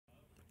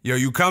Yo,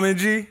 you coming,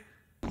 G?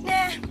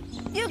 Nah,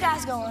 you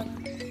guys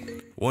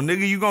going. Well,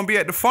 nigga, you gonna be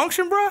at the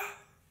function, bruh?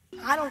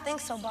 I don't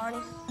think so, Barney.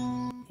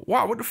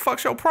 Why? What the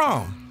fuck's your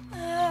prom?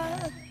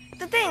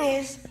 The thing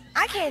is,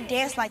 I can't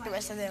dance like the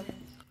rest of them.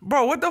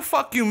 Bro, what the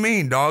fuck you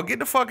mean, dog? Get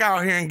the fuck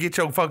out here and get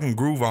your fucking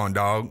groove on,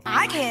 dog.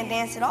 I can't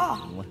dance at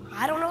all.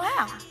 I don't know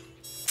how.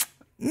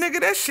 Nigga,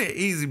 that shit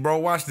easy, bro.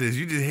 Watch this.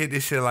 You just hit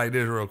this shit like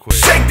this real quick.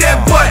 Shake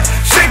that butt,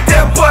 shake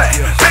that butt.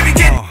 Baby,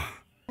 get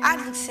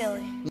I look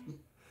silly.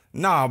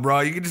 Nah,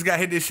 bro. You just gotta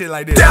hit this shit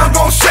like this. down,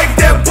 gon' shake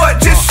that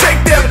butt, just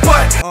shake that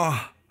butt.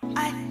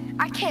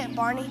 I can't,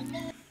 Barney.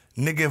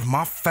 Nigga, if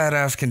my fat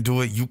ass can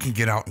do it, you can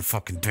get out and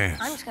fucking dance.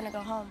 I'm just gonna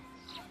go home.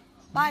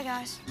 Bye,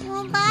 guys.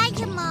 Well, bye,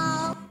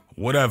 Jamal.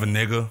 Whatever,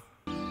 nigga.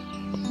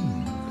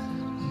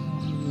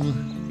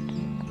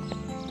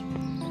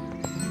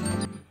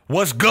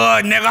 What's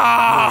good,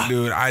 nigga?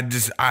 Dude,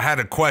 I had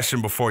a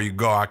question before you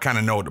go. I kind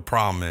of know what the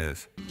problem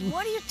is.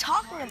 What are you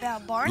talking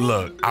about, Barney?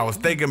 Look, I was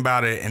thinking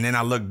about it, and then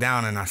I looked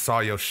down and I saw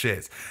your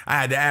shits. I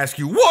had to ask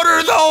you, what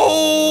are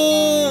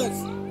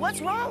those? What's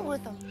wrong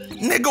with them?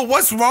 Nigga,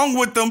 what's wrong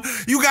with them?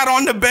 You got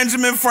on the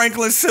Benjamin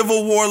Franklin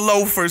Civil War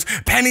loafers,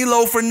 penny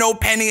loafer, no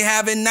penny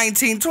having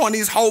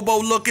 1920s hobo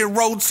looking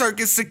road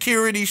circus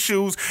security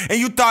shoes, and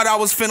you thought I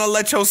was finna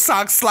let your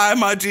socks slide,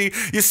 my G.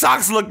 Your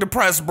socks look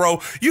depressed,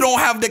 bro. You don't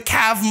have the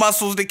calf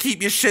muscles to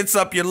keep your shits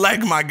up your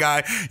leg, my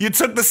guy. You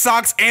took the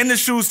socks and the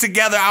shoes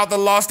together out the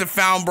lost and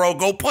found, bro.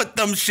 Go put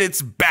them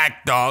shits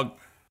back, dog.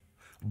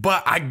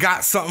 But I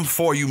got something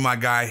for you, my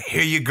guy.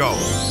 Here you go.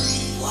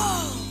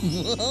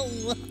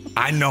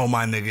 I know,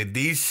 my nigga.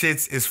 These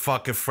shits is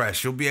fucking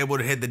fresh. You'll be able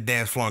to hit the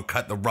dance floor and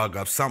cut the rug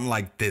up. Something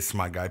like this,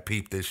 my guy.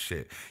 Peep this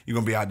shit. You're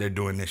gonna be out there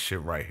doing this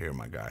shit right here,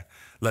 my guy.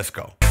 Let's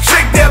go.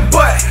 Shake that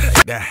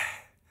butt. That,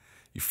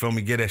 you feel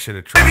me? Get that shit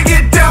a try. Baby,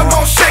 get down,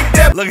 gon' shake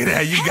that. Look at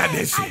that. You got that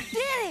I shit.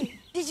 did it.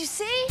 Did you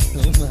see?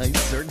 I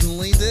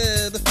certainly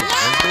did.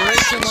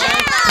 Inspirational.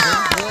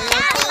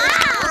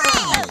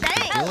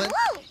 Dang.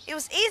 It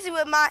was easy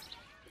with my...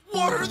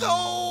 What are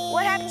those?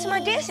 What happened to my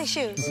dancing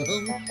shoes?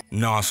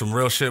 No, some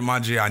real shit, my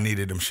G. I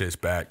needed them shits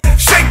back.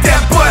 Shake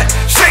that butt,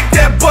 shake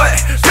that butt.